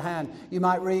is at hand. You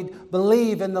might read,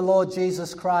 believe in the Lord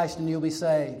Jesus Christ and you'll be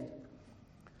saved.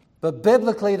 But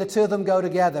biblically the two of them go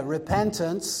together,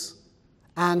 repentance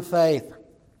and faith.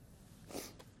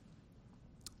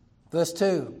 Verse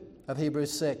 2 of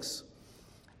Hebrews 6.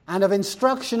 And of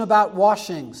instruction about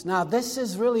washings. Now, this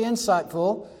is really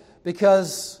insightful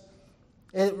because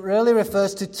it really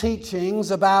refers to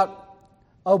teachings about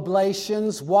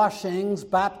oblations, washings,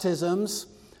 baptisms.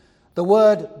 The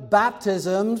word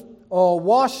baptism or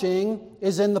washing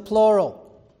is in the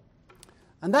plural.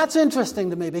 And that's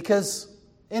interesting to me because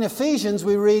in Ephesians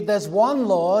we read there's one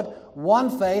Lord,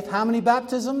 one faith. How many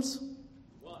baptisms?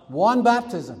 One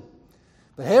baptism.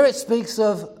 But here it speaks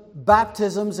of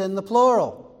baptisms in the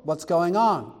plural. What's going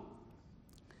on?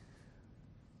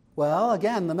 Well,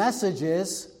 again, the message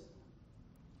is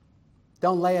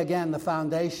don't lay again the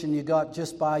foundation you got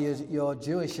just by your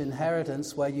Jewish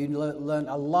inheritance where you learned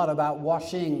a lot about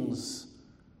washings.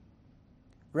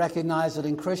 Recognize that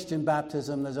in Christian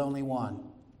baptism there's only one.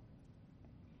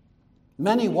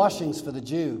 Many washings for the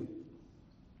Jew.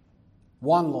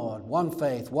 One Lord, one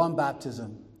faith, one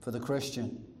baptism for the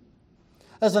Christian.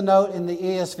 As a note in the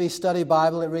ESV Study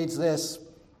Bible, it reads this.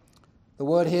 The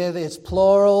word here is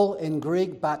plural in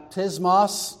Greek,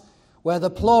 baptismos, where the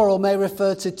plural may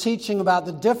refer to teaching about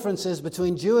the differences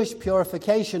between Jewish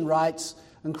purification rites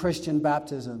and Christian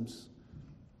baptisms.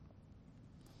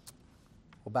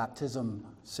 Or baptism,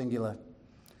 singular.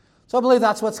 So I believe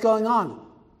that's what's going on.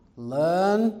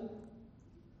 Learn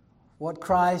what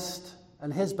Christ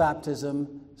and his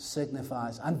baptism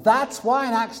signifies. And that's why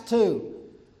in Acts 2,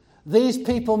 these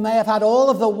people may have had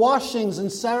all of the washings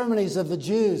and ceremonies of the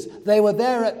Jews. They were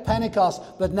there at Pentecost,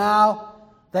 but now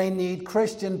they need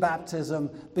Christian baptism.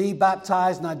 Be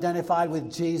baptized and identified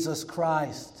with Jesus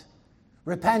Christ.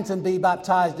 Repent and be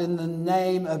baptized in the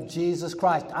name of Jesus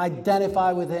Christ.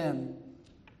 Identify with him.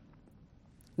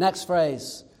 Next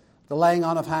phrase, the laying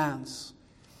on of hands.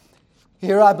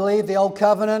 Here I believe the Old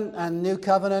Covenant and New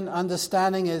Covenant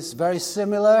understanding is very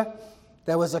similar.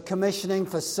 There was a commissioning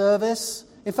for service.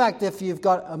 In fact, if you've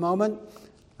got a moment,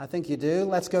 I think you do,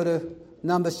 let's go to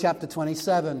Numbers chapter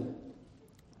 27.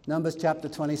 Numbers chapter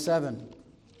 27.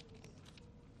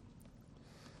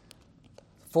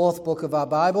 Fourth book of our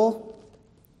Bible,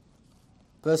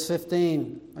 verse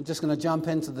 15. I'm just going to jump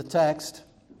into the text.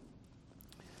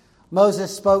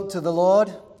 Moses spoke to the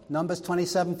Lord, Numbers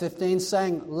 27:15,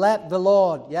 saying, let the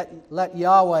Lord, let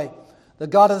Yahweh, the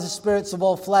God of the spirits of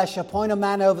all flesh, appoint a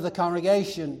man over the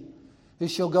congregation, who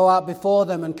shall go out before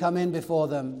them and come in before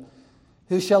them,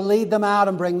 who shall lead them out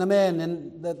and bring them in,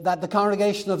 and that the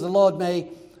congregation of the Lord may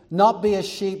not be as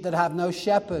sheep that have no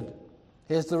shepherd.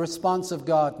 Here's the response of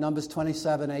God, Numbers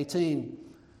 27:18.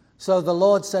 So the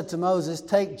Lord said to Moses,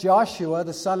 take Joshua,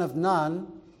 the son of Nun,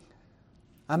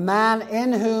 a man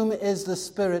in whom is the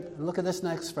Spirit, look at this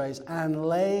next phrase, and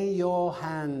lay your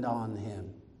hand on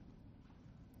him.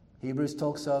 Hebrews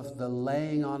talks of the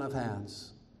laying on of hands.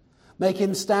 Make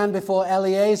him stand before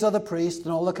Eleazar the priest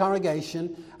and all the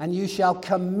congregation, and you shall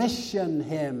commission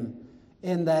him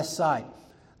in their sight.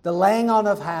 The laying on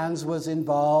of hands was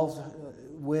involved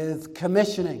with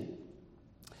commissioning.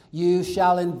 You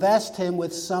shall invest him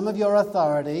with some of your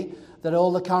authority, that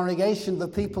all the congregation of the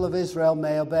people of Israel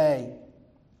may obey.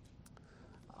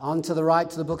 On to the right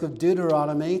to the book of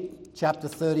Deuteronomy, chapter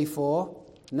 34.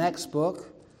 Next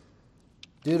book,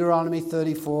 Deuteronomy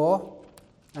 34.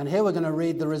 And here we're going to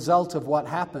read the result of what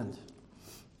happened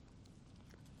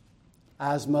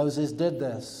as Moses did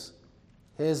this.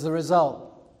 Here's the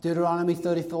result. Deuteronomy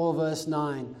 34, verse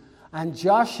 9. And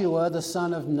Joshua, the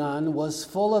son of Nun, was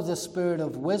full of the spirit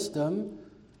of wisdom.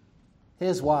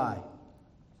 Here's why.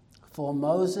 For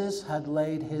Moses had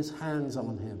laid his hands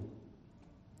on him.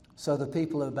 So the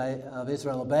people of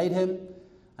Israel obeyed him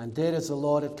and did as the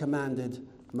Lord had commanded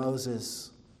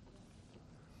Moses.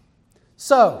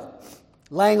 So,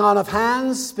 laying on of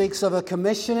hands speaks of a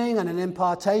commissioning and an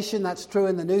impartation. That's true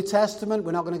in the New Testament.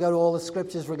 We're not going to go to all the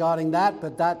scriptures regarding that,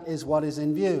 but that is what is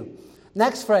in view.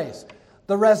 Next phrase,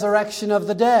 the resurrection of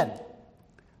the dead.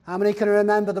 How many can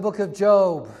remember the book of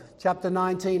Job, chapter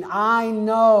 19? I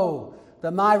know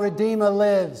that my Redeemer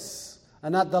lives,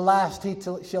 And at the last he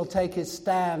shall take his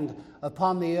stand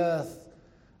upon the earth.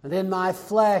 And in my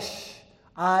flesh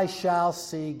I shall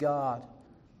see God.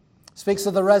 Speaks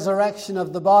of the resurrection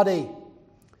of the body.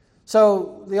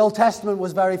 So the Old Testament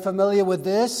was very familiar with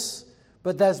this,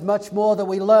 but there's much more that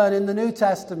we learn in the New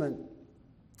Testament.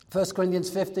 1 Corinthians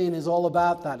 15 is all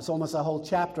about that. It's almost a whole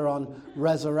chapter on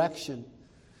resurrection.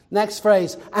 Next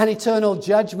phrase, an eternal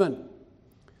judgment.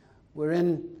 We're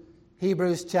in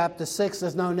Hebrews chapter 6.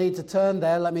 There's no need to turn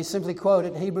there. Let me simply quote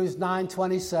it. Hebrews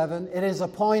 9:27. It is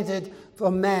appointed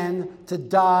for men to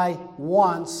die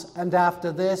once, and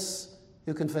after this,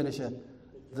 who can finish it?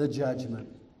 The judgment.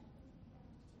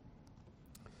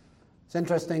 It's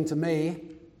interesting to me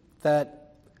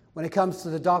that when it comes to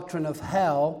the doctrine of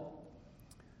hell,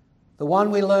 the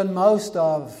one we learn most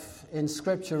of in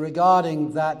Scripture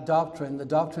regarding that doctrine, the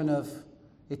doctrine of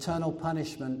eternal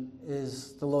punishment,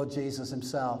 is the Lord Jesus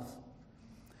himself.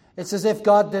 It's as if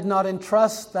God did not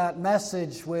entrust that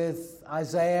message with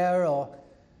Isaiah or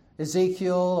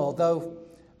Ezekiel, although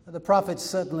the prophets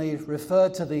certainly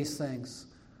referred to these things.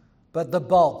 But the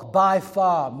bulk, by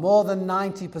far, more than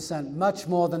 90%, much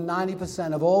more than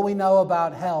 90% of all we know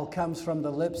about hell comes from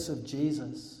the lips of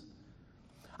Jesus.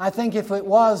 I think if it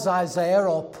was Isaiah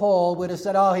or Paul, we'd have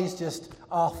said, oh, he's just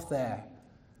off there.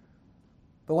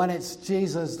 But when it's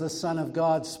Jesus, the Son of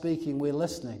God, speaking, we're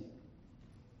listening.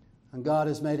 And God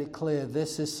has made it clear,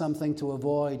 this is something to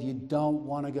avoid. You don't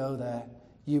want to go there.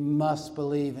 You must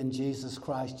believe in Jesus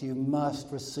Christ. You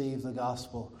must receive the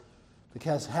gospel.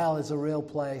 Because hell is a real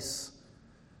place.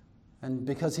 And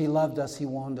because he loved us, he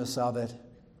warned us of it.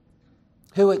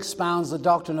 Who expounds the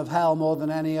doctrine of hell more than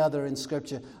any other in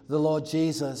Scripture? The Lord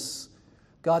Jesus.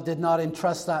 God did not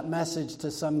entrust that message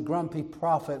to some grumpy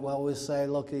prophet. Well, we'll say,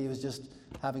 look, he was just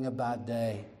having a bad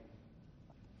day.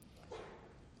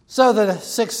 So the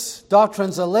 6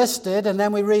 doctrines are listed, and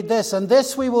then we read this. And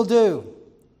this we will do,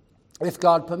 if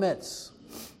God permits.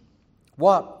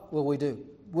 What will we do?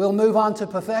 We'll move on to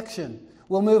perfection.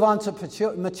 We'll move on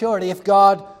to maturity if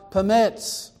God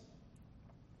permits.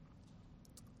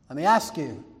 Let me ask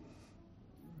you,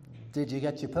 did you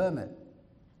get your permit?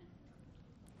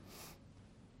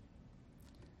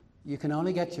 You can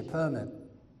only get your permit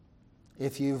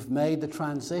if you've made the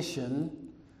transition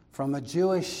from a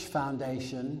Jewish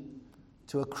foundation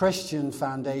to a Christian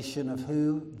foundation of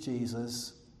who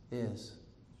Jesus is.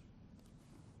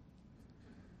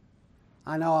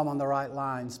 I know I'm on the right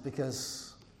lines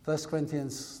because 1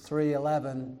 Corinthians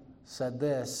 3:11 said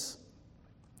this,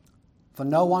 for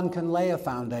no one can lay a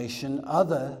foundation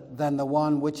other than the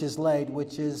one which is laid,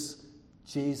 which is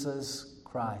Jesus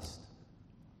Christ.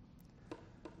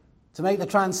 To make the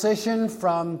transition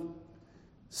from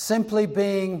simply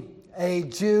being a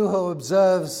Jew who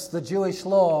observes the Jewish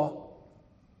law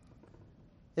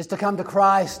is to come to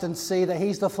Christ and see that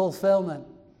he's the fulfillment,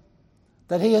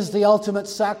 that he is the ultimate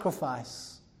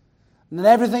sacrifice, and that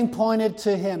everything pointed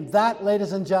to him. That,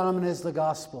 ladies and gentlemen, is the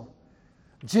gospel.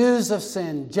 Jews have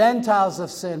sinned, Gentiles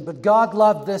have sinned, but God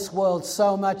loved this world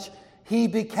so much, he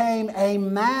became a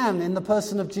man in the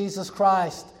person of Jesus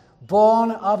Christ, born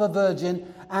of a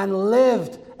virgin, and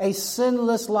lived a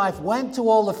sinless life, went to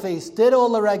all the feasts, did all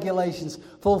the regulations,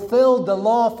 fulfilled the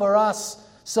law for us,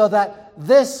 so that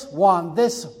this one,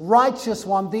 this righteous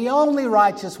one, the only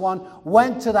righteous one,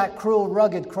 went to that cruel,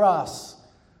 rugged cross.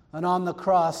 And on the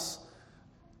cross,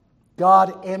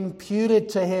 God imputed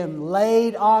to him,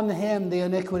 laid on him the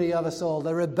iniquity of us all,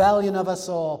 the rebellion of us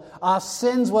all. Our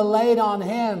sins were laid on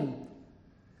him,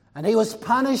 and he was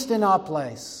punished in our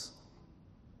place.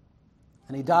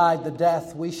 And he died the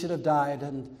death we should have died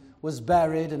and was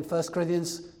buried. And 1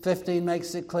 Corinthians 15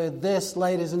 makes it clear. This,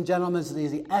 ladies and gentlemen, is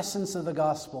the essence of the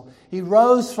gospel. He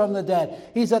rose from the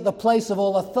dead. He's at the place of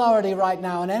all authority right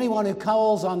now. And anyone who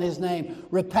calls on his name,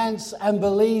 repents and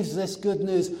believes this good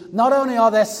news. Not only are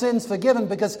their sins forgiven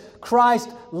because Christ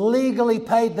legally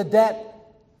paid the debt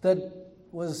that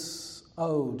was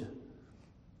owed,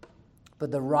 but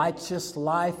the righteous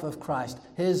life of Christ,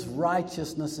 his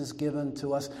righteousness is given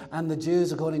to us. And the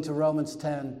Jews, according to Romans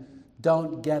 10,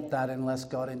 don't get that unless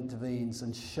God intervenes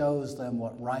and shows them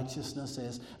what righteousness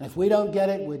is. And if we don't get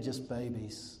it, we're just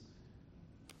babies.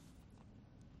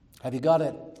 Have you got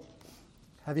it?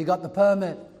 Have you got the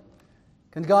permit?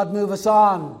 Can God move us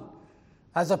on?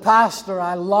 As a pastor,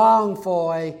 I long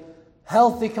for a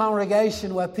healthy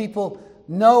congregation where people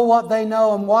know what they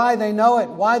know and why they know it,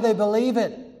 why they believe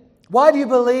it. Why do you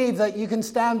believe that you can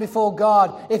stand before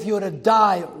God if you were to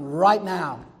die right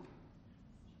now?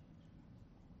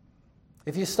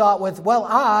 If you start with, well,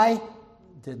 I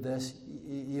did this,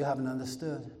 you haven't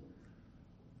understood.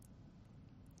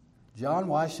 John,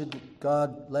 why should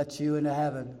God let you into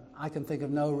heaven? I can think of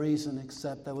no reason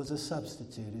except there was a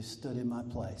substitute who stood in my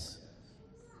place.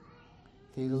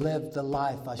 He lived the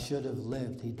life I should have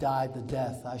lived. He died the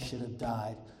death I should have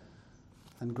died.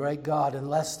 And great God,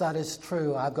 unless that is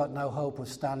true, I've got no hope of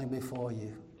standing before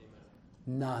you.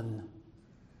 None.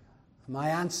 My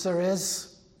answer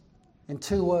is, in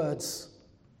 2 words,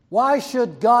 why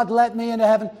should God let me into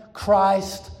heaven?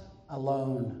 Christ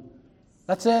alone.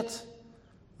 That's it.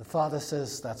 The Father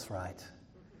says, that's right.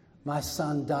 My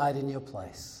Son died in your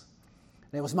place.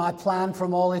 And it was my plan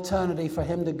from all eternity for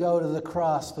him to go to the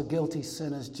cross for guilty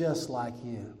sinners just like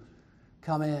you.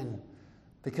 Come in.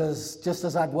 Because just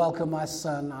as I'd welcome my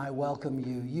Son, I welcome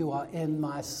you. You are in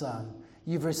my Son.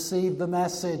 You've received the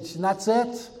message, and that's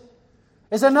it.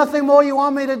 Is there nothing more you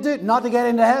want me to do? Not to get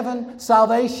into heaven.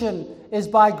 Salvation is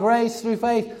by grace through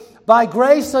faith. By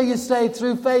grace are you saved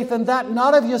through faith, and that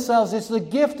not of yourselves. It's the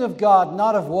gift of God,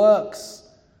 not of works,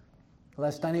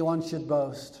 lest anyone should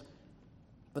boast.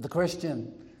 But the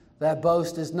Christian, their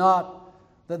boast is not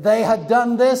that they had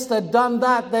done this, they'd done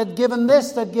that, they'd given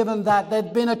this, they'd given that.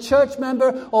 They'd been a church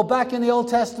member, or back in the Old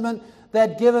Testament,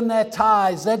 they'd given their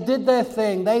tithes, they did their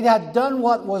thing, they had done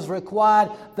what was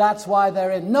required, that's why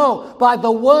they're in. No, by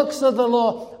the works of the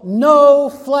law, no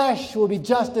flesh will be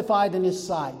justified in his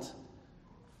sight.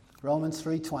 Romans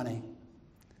 3:20.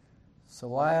 So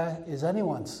why is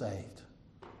anyone saved?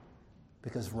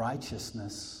 Because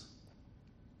righteousness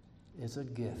is a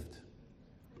gift.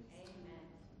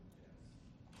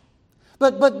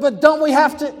 But don't we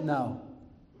have to? No.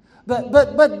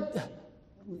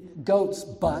 But goats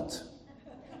butt.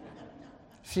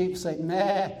 Sheep say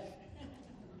meh.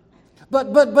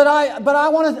 But I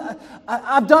want to.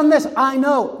 I've done this. I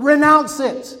know. Renounce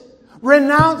it.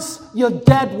 Renounce your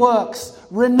dead works.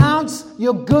 Renounce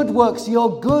your good works.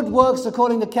 Your good works,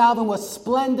 according to Calvin, were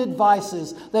splendid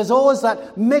vices. There's always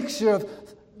that mixture of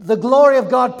the glory of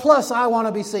God plus I want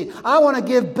to be seen. I want to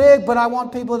give big, but I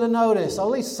want people to notice. Or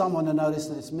at least someone to notice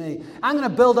that it's me. I'm going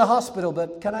to build a hospital,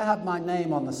 but can I have my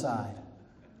name on the side?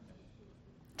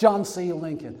 John C.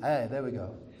 Lincoln. Hey, there we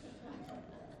go.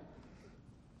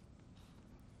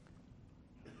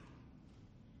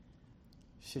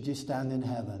 Should you stand in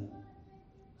heaven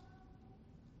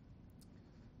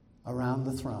around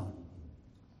the throne,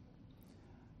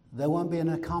 there won't be an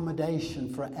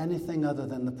accommodation for anything other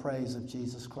than the praise of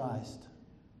Jesus Christ,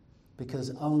 because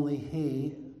only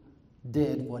he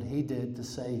did what he did to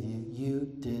save you.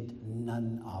 You did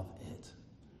none of it.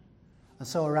 And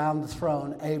so around the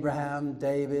throne, Abraham,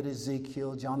 David,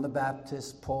 Ezekiel, John the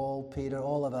Baptist, Paul, Peter,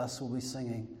 all of us will be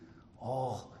singing,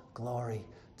 all glory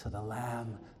to the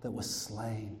Lamb that was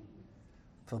slain.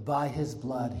 For by his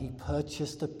blood he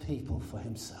purchased a people for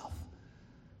himself.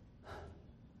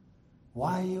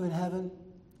 Why are you in heaven?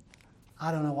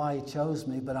 I don't know why he chose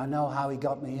me, but I know how he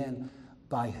got me in.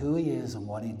 By who he is and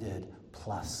what he did,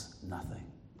 plus nothing.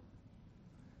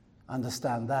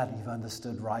 Understand that, you've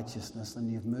understood righteousness, and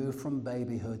you've moved from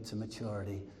babyhood to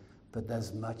maturity. But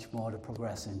there's much more to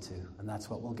progress into, and that's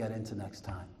what we'll get into next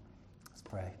time. Let's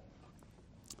pray.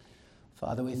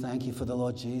 Father, we thank you for the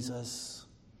Lord Jesus.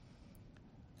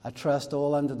 I trust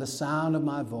all under the sound of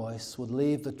my voice would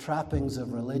leave the trappings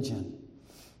of religion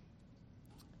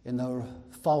in the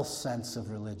false sense of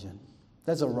religion.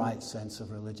 There's a right sense of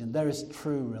religion. There is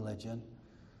true religion.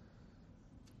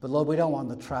 But Lord, we don't want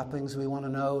the trappings. We want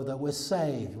to know that we're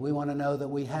saved. We want to know that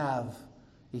we have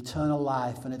eternal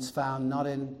life, and it's found not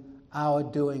in our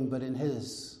doing, but in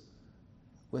his.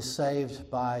 We're saved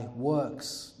by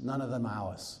works, none of them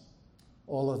ours,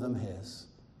 all of them his.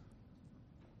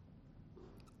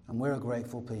 And we're a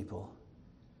grateful people.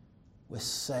 We're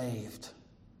saved.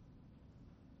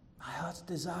 My heart's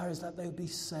desire is that they would be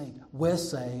saved. We're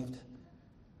saved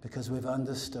because we've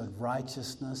understood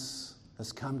righteousness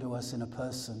has come to us in a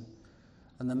person.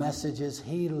 And the message is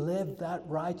he lived that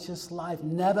righteous life,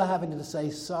 never having to say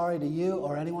sorry to you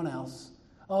or anyone else.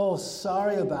 Oh,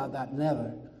 sorry about that.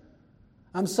 Never.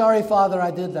 I'm sorry, Father, I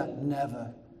did that.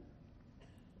 Never.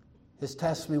 His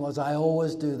testimony was, I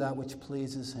always do that which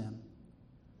pleases him.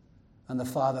 And the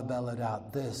Father bellowed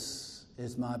out, this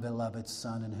is my beloved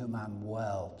Son in whom I'm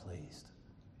well pleased.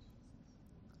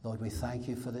 Lord, we thank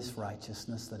you for this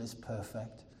righteousness that is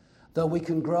perfect. Though we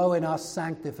can grow in our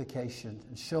sanctification,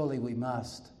 and surely we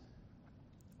must,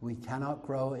 we cannot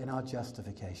grow in our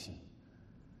justification.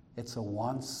 It's a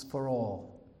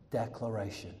once-for-all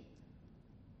declaration.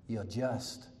 You're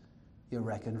just. You're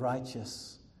reckoned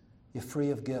righteous. You're free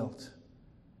of guilt.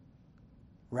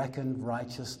 Reckoned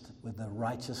righteous with the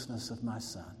righteousness of my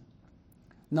Son.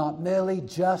 Not merely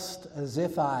just as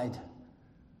if I'd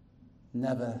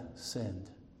never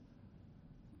sinned,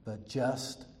 but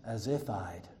just as if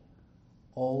I'd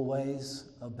always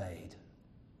obeyed.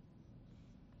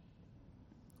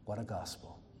 What a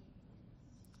gospel.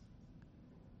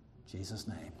 In Jesus'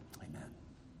 name, amen.